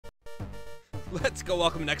Let's go.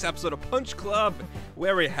 Welcome to the next episode of Punch Club,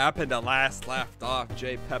 where we happened to last left off.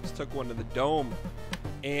 J Peps took one to the dome,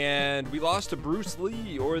 and we lost to Bruce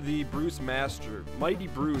Lee, or the Bruce Master, Mighty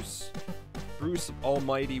Bruce, Bruce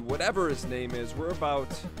Almighty, whatever his name is. We're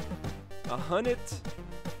about 100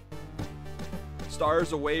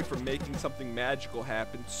 stars away from making something magical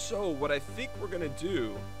happen. So what I think we're gonna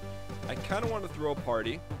do, I kind of want to throw a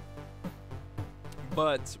party,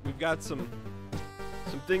 but we've got some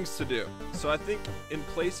things to do. So I think in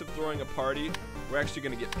place of throwing a party, we're actually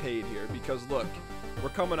going to get paid here, because look, we're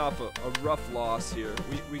coming off a rough loss here.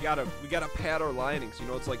 We gotta pad our linings. You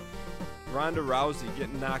know, it's like Ronda Rousey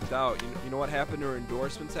getting knocked out. You know what happened to her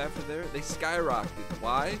endorsements after there? They skyrocketed.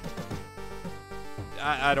 Why?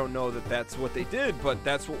 I don't know that that's what they did, but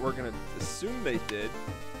that's what we're going to assume they did.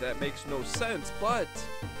 That makes no sense, but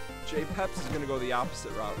J Peps is going to go the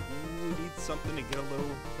opposite route. We need something to get a little...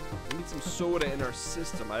 We need some soda in our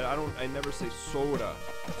system. I never say soda.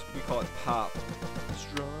 We call it pop.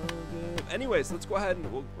 Stronger. Anyways, let's go ahead and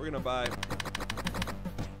we're gonna buy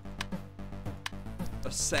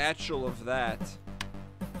a satchel of that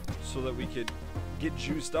so that we could get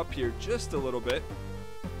juiced up here just a little bit,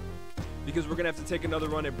 because we're gonna have to take another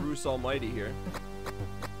run at Bruce Almighty here.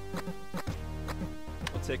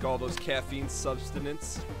 We'll take all those caffeine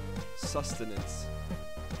sustenance.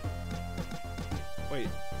 Wait.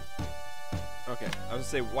 Okay, I was gonna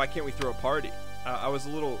say, why can't we throw a party? I was a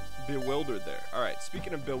little bewildered there. Alright,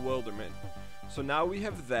 speaking of bewilderment, so now we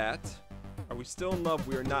have that. Are we still in love?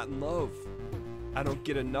 We are not in love. I don't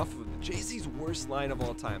get enough of it. Jay-Z's worst line of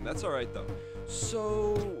all time. That's alright though.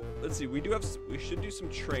 So, let's see, we should do some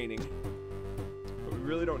training, but we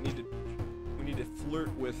really don't need to, we need to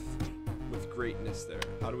flirt with greatness there.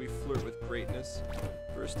 How do we flirt with greatness?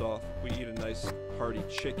 First off, we eat a nice hearty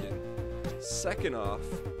chicken. Second off,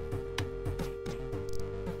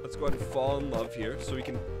 let's go ahead and fall in love here so we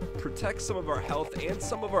can protect some of our health and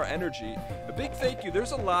some of our energy. A big thank you.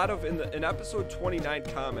 There's a lot of, in episode 29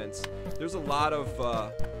 comments, there's a lot of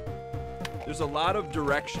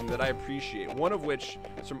direction that I appreciate. One of which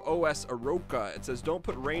is from OS Aroka. It says, don't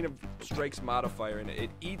put Rain of Strikes modifier in it. It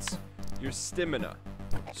eats your stamina.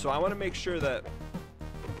 So I want to make sure that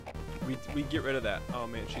we get rid of that. Oh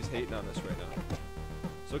man, she's hating on us right now.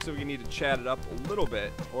 So looks like we need to chat it up a little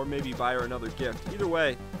bit, or maybe buy her another gift. Either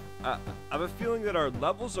way, I have a feeling that our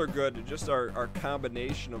levels are good, just our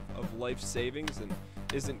combination of life savings and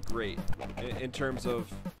isn't great in terms of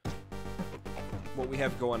what we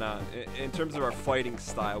have going on. In terms of our fighting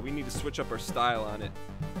style, we need to switch up our style on it.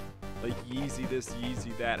 Like Yeezy this,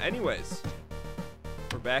 Yeezy that. Anyways,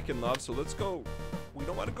 we're back in love, so let's go. We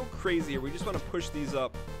don't want to go crazy here. We just want to push these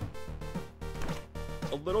up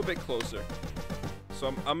a little bit closer. So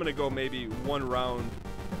I'm going to go maybe one round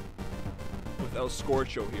with El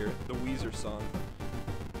Scorcho here, the Weezer song.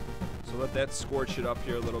 So let that scorch it up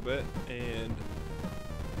here a little bit, and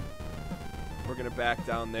we're going to back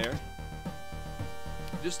down there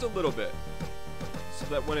just a little bit, so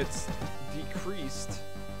that when it's decreased,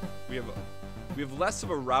 we have less of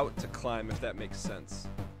a route to climb, if that makes sense.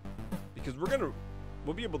 Because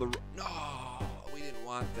we'll be able to... No, we didn't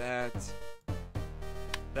want that.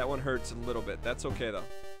 That one hurts a little bit. That's okay, though.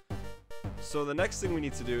 So the next thing we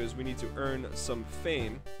need to do is we need to earn some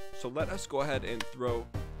fame. So let us go ahead and throw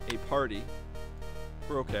a party.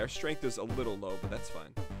 We're okay. Our strength is a little low, but that's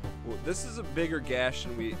fine. Well, this is a bigger gash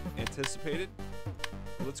than we anticipated.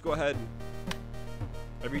 Let's go ahead and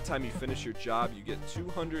every time you finish your job, you get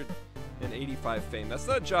 285 fame. That's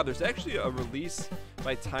not a job. There's actually a release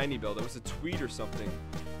by Tiny Build. It was a tweet or something.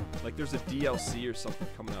 Like there's a DLC or something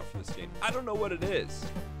coming out for this game. I don't know what it is.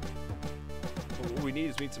 But what we need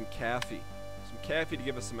is some caffeine. Some caffeine to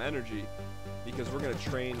give us some energy, because we're going to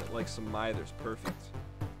train like some Mythers. Perfect.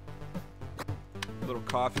 A little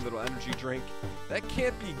coffee, little energy drink. That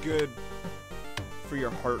can't be good for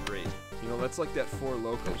your heart rate. You know, that's like that Four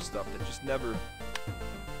Loko stuff that just never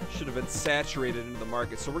should have been saturated into the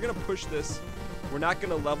market. So we're going to push this. We're not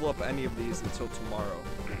going to level up any of these until tomorrow.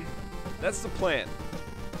 That's the plan.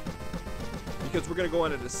 Because we're going to go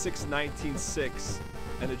on at a 6-19-6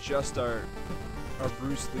 and adjust our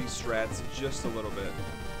Bruce Lee strats just a little bit.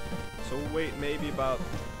 So we'll wait maybe about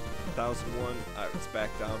 1001. Alright, let's back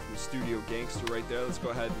down from the Studio Gangster right there. Let's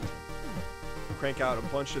go ahead and crank out a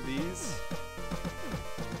bunch of these.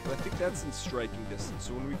 But I think that's in striking distance.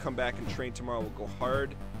 So when we come back and train tomorrow, we'll go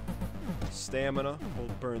hard. Stamina. We'll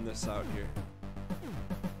burn this out here.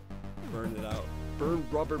 Burn it out. Burn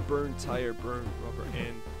rubber, burn tire, burn rubber,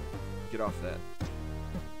 and get off that.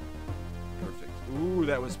 Perfect. Ooh,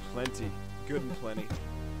 that was plenty. Good and plenty.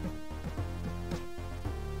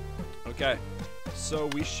 Okay. So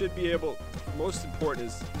we should be able, most important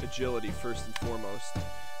is agility first and foremost.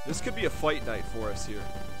 This could be a fight night for us here.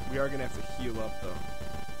 We are gonna have to heal up though.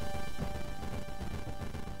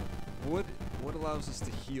 What allows us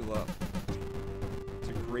to heal up? It's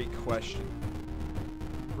a great question.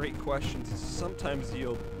 Great questions sometimes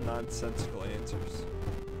yield nonsensical answers.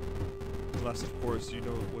 Unless of course you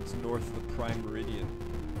know what's north of the prime meridian.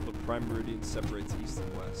 The prime meridian separates east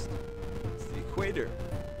and west. It's the equator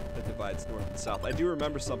that divides north and south. I do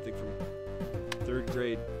remember something from 3rd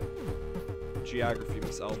grade geography,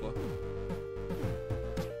 Miss Alba.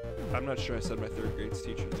 I'm not sure I said my 3rd grade's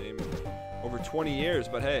teacher's name in over 20 years,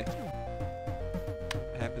 but hey,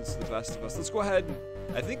 it happens to the best of us. Let's go ahead and,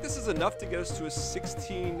 I think this is enough to get us to a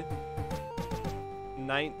 16,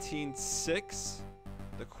 19, 6.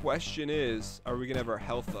 The question is, are we gonna have our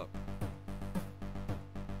health up?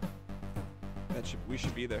 We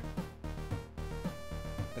should be there.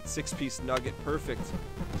 That 6-piece nugget, perfect.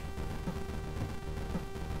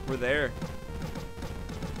 We're there.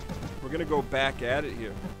 We're gonna go back at it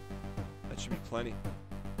here. That should be plenty.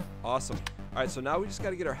 Awesome. All right, so now we just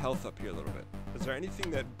gotta get our health up here a little bit. Is there anything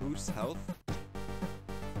that boosts health?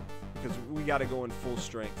 Because we gotta go in full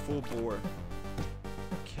strength, full bore.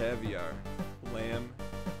 Caviar, lamb.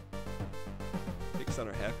 Takes on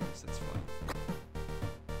our happiness, that's fun.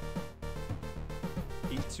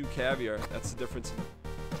 Eat 2 caviar, that's the difference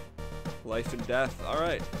in life and death. All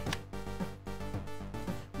right.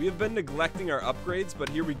 We have been neglecting our upgrades, but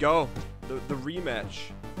here we go. The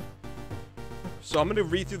rematch. So I'm going to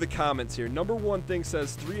read through the comments here. Number 1 thing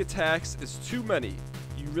says 3 attacks is too many.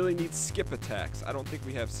 You really need skip attacks. I don't think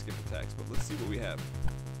we have skip attacks, but let's see what we have.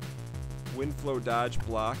 Wind flow, dodge,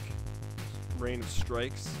 block, rain of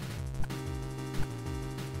strikes.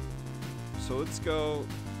 So let's go.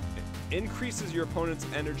 Increases your opponent's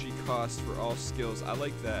energy cost for all skills. I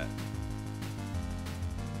like that.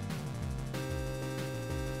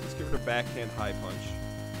 Let's give it a backhand high punch.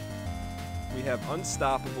 We have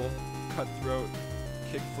unstoppable, cutthroat,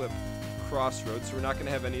 kickflip, crossroads. So we're not going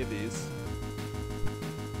to have any of these.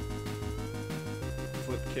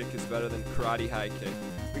 Flip kick is better than karate high kick.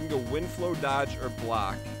 We can go wind flow, dodge, or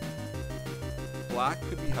block. Block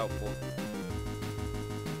could be helpful.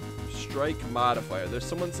 Strike modifier. There's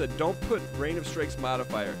someone said don't put rain of strikes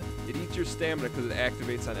modifier. It eats your stamina because it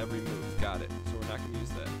activates on every move. Got it. So we're not going to use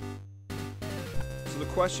that. So the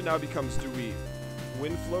question now becomes, do we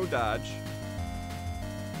wind flow dodge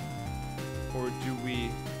or do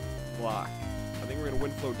we block? I think we're going to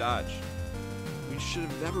wind flow dodge. We should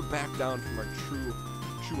have never backed down from our true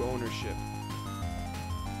ownership.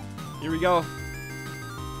 Here we go.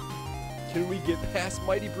 Can we get past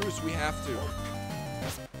Mighty Bruce? We have to.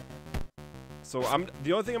 So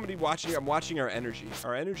the only thing I'm gonna be watching, I'm watching our energy.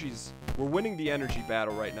 Our energies, we're winning the energy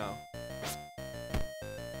battle right now.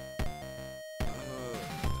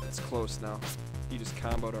 It's close now. He just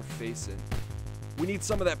comboed our face in. We need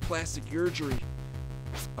some of that plastic urgery.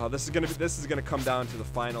 This is gonna come down to the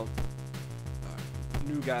final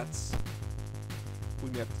nougats.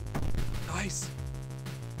 We have to, nice.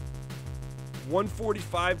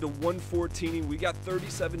 145 to 114. We got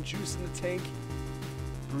 37 juice in the tank.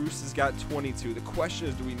 Bruce has got 22. The question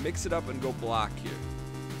is, do we mix it up and go block here?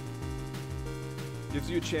 Gives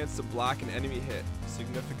you a chance to block an enemy hit,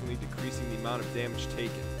 significantly decreasing the amount of damage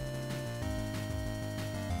taken.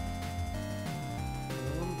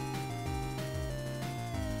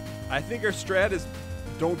 I think our strat is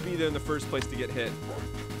don't be there in the first place to get hit.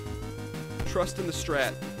 Trust in the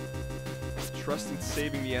strat. Trust in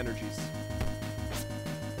saving the energies.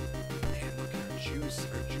 Man, look at our juice.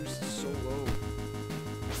 Our juice is so low.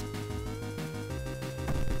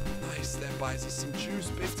 Nice, that buys us some juice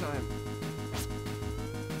big time.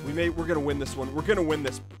 We're gonna win this one. We're gonna win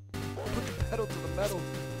this. Put the pedal to the metal.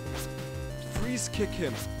 Freeze kick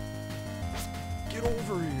him. Get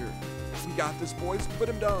over here. We got this, boys. Put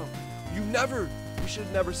him down. We should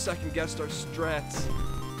have never second guessed our strats.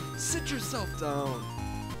 Sit yourself down.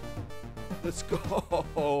 Let's go.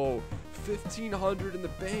 1,500 in the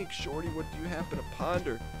bank, shorty. What do you happen to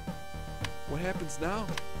ponder? What happens now?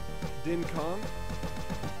 Din Kong?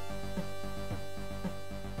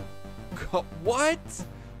 What?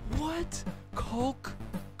 What? Hulk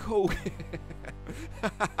Hogan.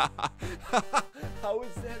 How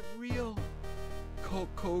is that real?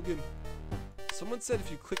 Hulk Hogan. Someone said if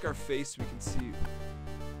you click our face, we can see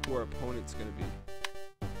who our opponent's gonna be.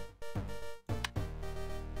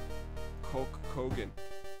 Hulk Hogan.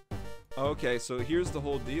 Okay, so here's the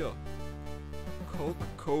whole deal. Hulk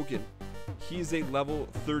Hogan. He's a level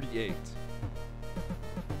 38.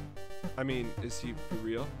 I mean, is he for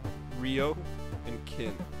real? Rio and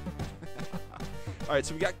Kin. All right,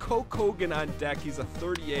 so we got Coke Hogan on deck. He's a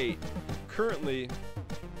 38. Currently,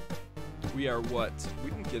 we are what?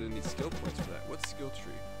 We didn't get any skill points for that. What skill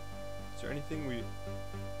tree? Is there anything we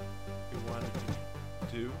wanted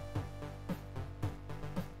to do?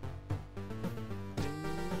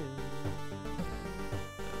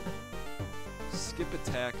 Skip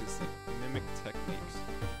attack is the mimic techniques.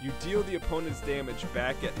 You deal the opponent's damage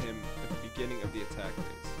back at him at the beginning of the attack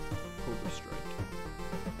phase. Cobra Strike.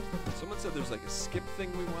 Someone said there's like a skip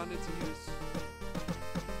thing we wanted to use.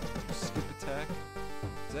 Skip attack.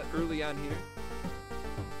 Is that early on here?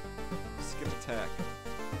 Skip attack.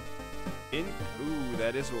 Ooh,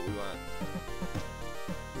 that is what we want.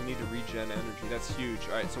 We need to regen energy. That's huge.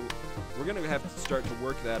 All right, so we're gonna have to start to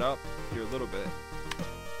work that up here a little bit.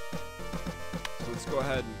 So let's go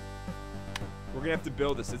ahead and we're gonna have to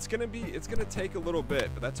build this. It's gonna take a little bit,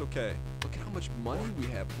 but that's okay. Look at how much money we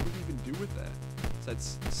have. What do we even do with that? So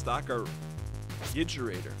let's stock our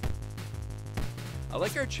Gidgerator. I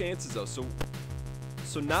like our chances though.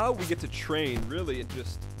 So now we get to train really and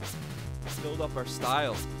just build up our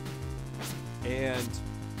style. And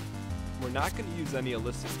we're not going to use any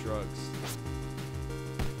illicit drugs.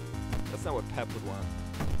 That's not what Pep would want.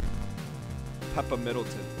 Peppa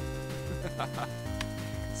Middleton.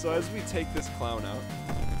 So as we take this clown out,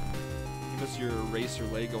 give us your eraser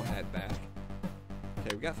Lego hat back.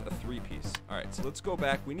 Okay, we got a 3-piece. Alright, so let's go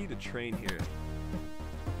back. We need to train here.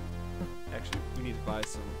 Actually, we need to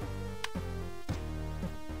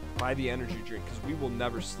buy the energy drink because we will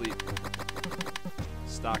never sleep.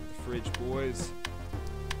 Stock the fridge, boys.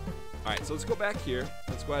 Alright, so let's go back here.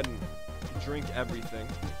 Let's go ahead and drink everything.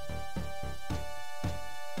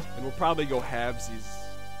 And we'll probably go halvesies.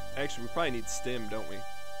 Actually, we probably need stim, don't we?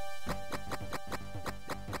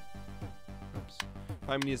 Oops.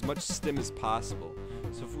 Probably need as much stim as possible.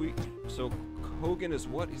 So Hogan is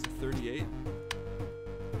what? He's a 38?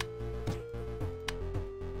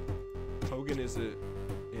 Hogan is a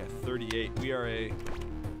 38. We are a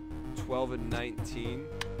 12 and 19,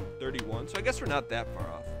 31. So I guess we're not that far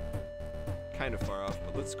off. Kind of far off,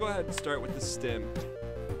 but let's go ahead and start with the stim.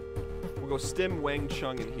 We'll go stim Wang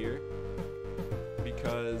Chung in here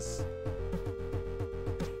because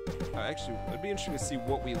actually it'd be interesting to see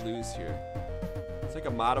what we lose here. It's like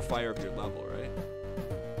a modifier of your level, right?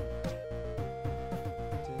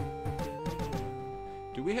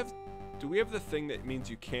 Do we have the thing that means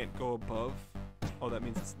you can't go above? Oh, that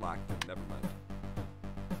means it's locked in. Never mind.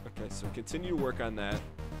 Okay, so continue to work on that.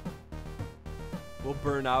 We'll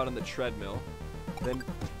burn out on the treadmill, then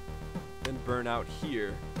burn out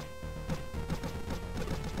here.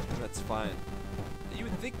 And that's fine. You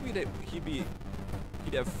would think he'd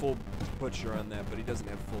have full butcher on that, but he doesn't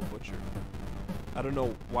have full butcher. I don't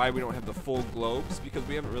know why we don't have the full globes because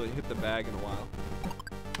we haven't really hit the bag in a while.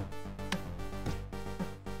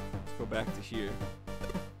 Let's go back to here.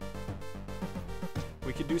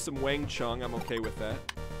 We could do some Wang Chung. I'm okay with that.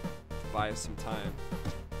 To buy us some time.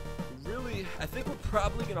 Really, I think we're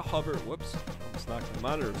probably gonna hover. Whoops, almost knocked my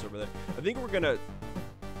monitors over there. I think we're gonna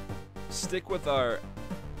stick with our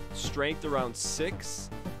strength around 6,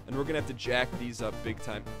 and we're gonna have to jack these up big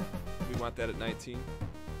time. We want that at 19.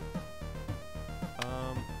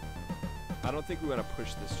 I don't think we want to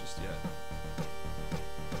push this just yet.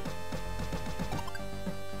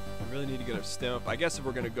 We really need to get our stem up. I guess if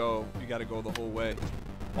we're gonna go, we gotta go the whole way,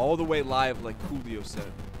 all the way live, like Julio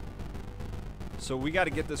said. So we got to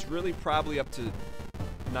get this really probably up to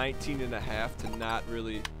 19.5 to not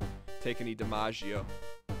really take any DiMaggio.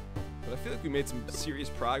 But I feel like we made some serious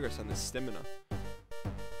progress on this stamina.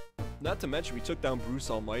 Not to mention we took down Bruce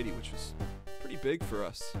Almighty, which was pretty big for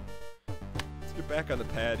us. Let's get back on the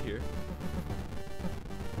pad here.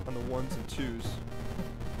 On the 1s and 2s.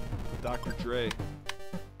 Dr. Dre.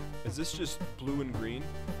 Is this just blue and green?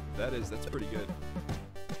 That's pretty good.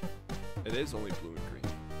 It is only blue and green.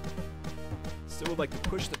 Still would like to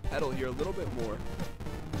push the pedal here a little bit more.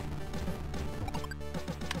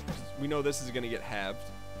 We know this is going to get halved.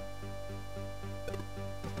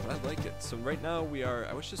 But I like it. So right now we are,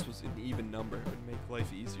 I wish this was an even number. It would make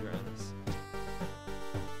life easier on us.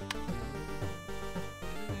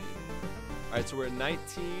 Alright, so we're at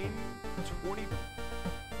 19, 20,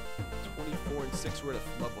 24, and 6. We're at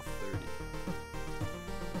level 30.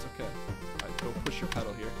 It's okay. Alright, go push your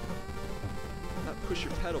pedal here. Not push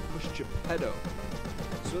your pedal, push Geppetto.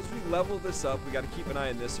 So as we level this up, we got to keep an eye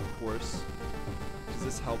on this, of course, because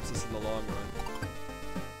this helps us in the long run.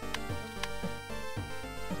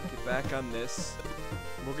 Get back on this.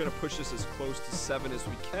 We're going to push this as close to 7 as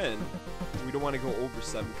we can. We don't want to go over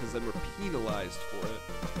 7 because then we're penalized for it.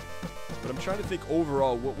 But I'm trying to think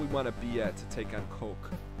overall what we want to be at to take on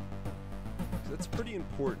Coke. That's pretty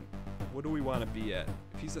important. What do we want to be at?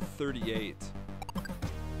 If he's a 38,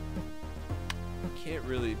 can't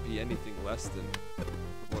really be anything less than,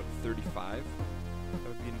 what, 35? That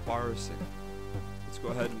would be embarrassing. Let's go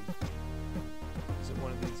ahead and... Doesn't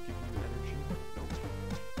one of these give you energy? Nope.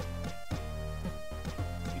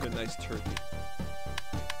 Eat a nice turkey.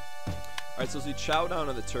 Alright, so as we chow down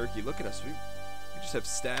on the turkey, look at us. We just have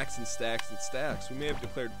stacks and stacks and stacks. We may have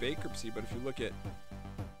declared bankruptcy, but if you look at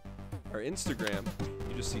our Instagram,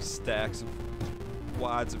 you just see stacks of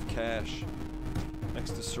wads of cash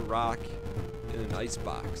next to Ciroc in an ice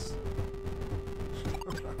box.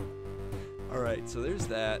 Alright, so there's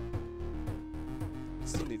that.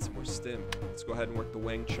 Still need some more stim. Let's go ahead and work the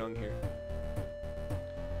Wang Chung here.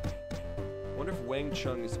 I wonder if Wang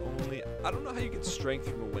Chung is only... I don't know how you get strength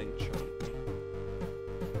from a Wang Chung.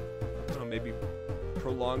 I don't know, maybe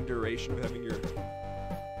prolonged duration of having your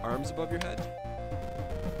arms above your head?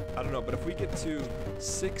 I don't know, but if we get to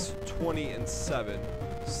 6, 20, and 7,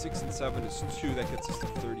 6 and 7 is 2, that gets us to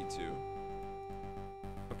 32.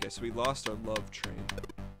 Okay, so we lost our love train.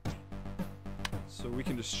 So we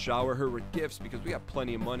can just shower her with gifts because we got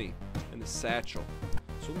plenty of money in the satchel.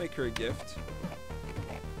 So we'll make her a gift.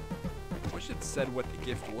 I wish it said what the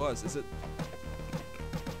gift was. Is it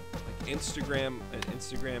like Instagram, an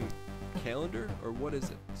Instagram calendar? Or what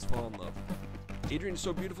is it? Let's fall in love. Adrian is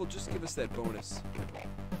so beautiful, just give us that bonus.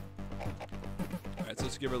 Alright, so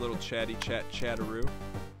let's give her a little chatty chatteroo.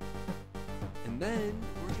 And then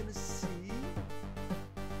we're gonna see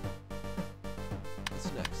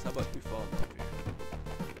what's next. How about we fall in love here?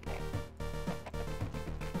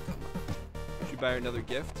 Come on. Should we buy her another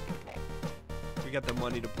gift? We got the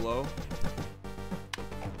money to blow.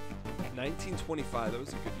 1925, that was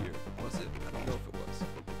a good year. Was it? I don't know if it was.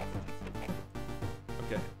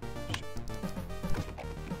 Okay.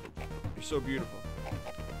 You're so beautiful.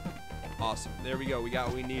 Awesome. There we go. We got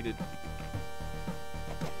what we needed.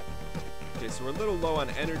 Okay, so we're a little low on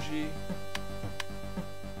energy.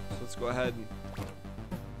 So let's go ahead and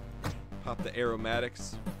pop the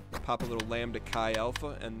aromatics. Pop a little Lambda Chi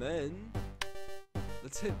Alpha. And then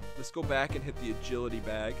let's go back and hit the agility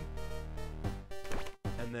bag.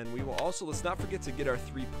 And then we will also, let's not forget to get our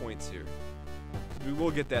 3 points here. We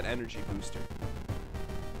will get that energy booster.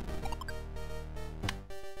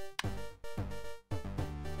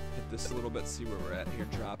 This a little bit, see where we're at here.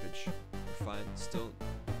 Droppage, we're fine. Still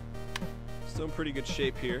in pretty good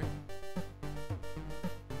shape here.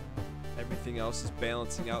 Everything else is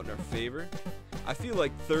balancing out in our favor. I feel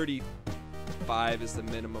like 35 is the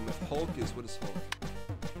minimum. If Hulk is, what is Hulk?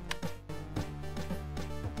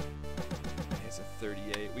 It's a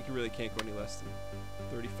 38. We really can't go any less than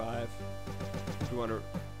 35. If we want to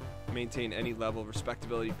maintain any level of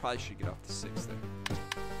respectability, probably should get off the 6 there.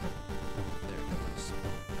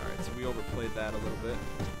 So we overplayed that a little bit.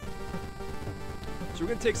 So we're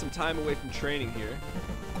going to take some time away from training here.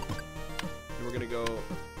 And we're going to go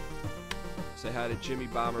say hi to Jimmy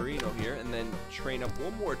Bommarino here and then train up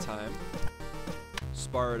one more time.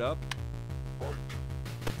 Spar it up.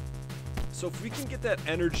 So if we can get that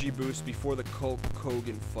energy boost before the Hulk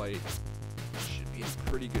Hogan fight, should be in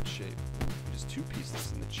pretty good shape. We just two-piece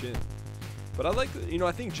this in the chin. But I like,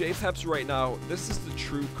 I think J-Peps right now, this is the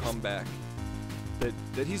true comeback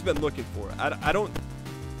that he's been looking for. I don't,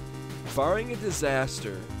 barring a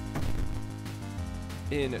disaster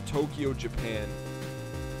in Tokyo, Japan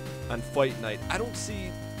on fight night, I don't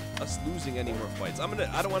see us losing any more fights. I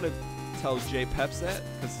don't want to tell Jay Peps that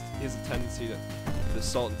because he has a tendency to the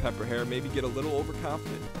salt and pepper hair, maybe get a little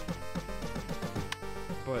overconfident.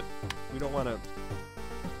 But we don't want to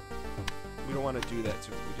do that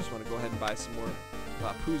to him. We just want to go ahead and buy some more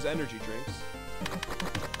Papu's energy drinks.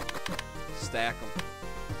 Stack them.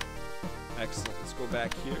 Excellent. Let's go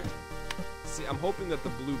back here. See, I'm hoping that the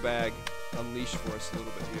blue bag unleash for us a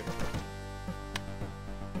little bit here.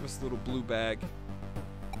 Give us a little blue bag.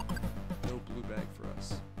 No blue bag for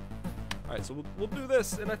us. Alright, so we'll do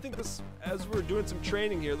this, and I think this, as we're doing some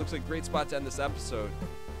training here, looks like a great spot to end this episode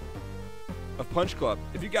of Punch Club.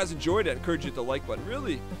 If you guys enjoyed it, I encourage you to hit the like button.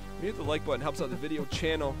 Really, when you hit the like button, it helps out the video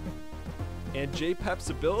channel and J-Pep's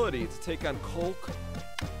ability to take on Hulk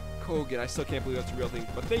Hogan. I still can't believe that's a real thing.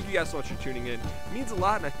 But thank you guys so much for tuning in. It means a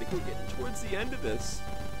lot, and I think we're getting towards the end of this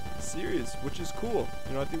series, which is cool.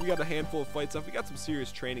 I think we got a handful of fights up. We got some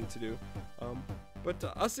serious training to do. But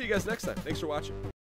I'll see you guys next time. Thanks for watching.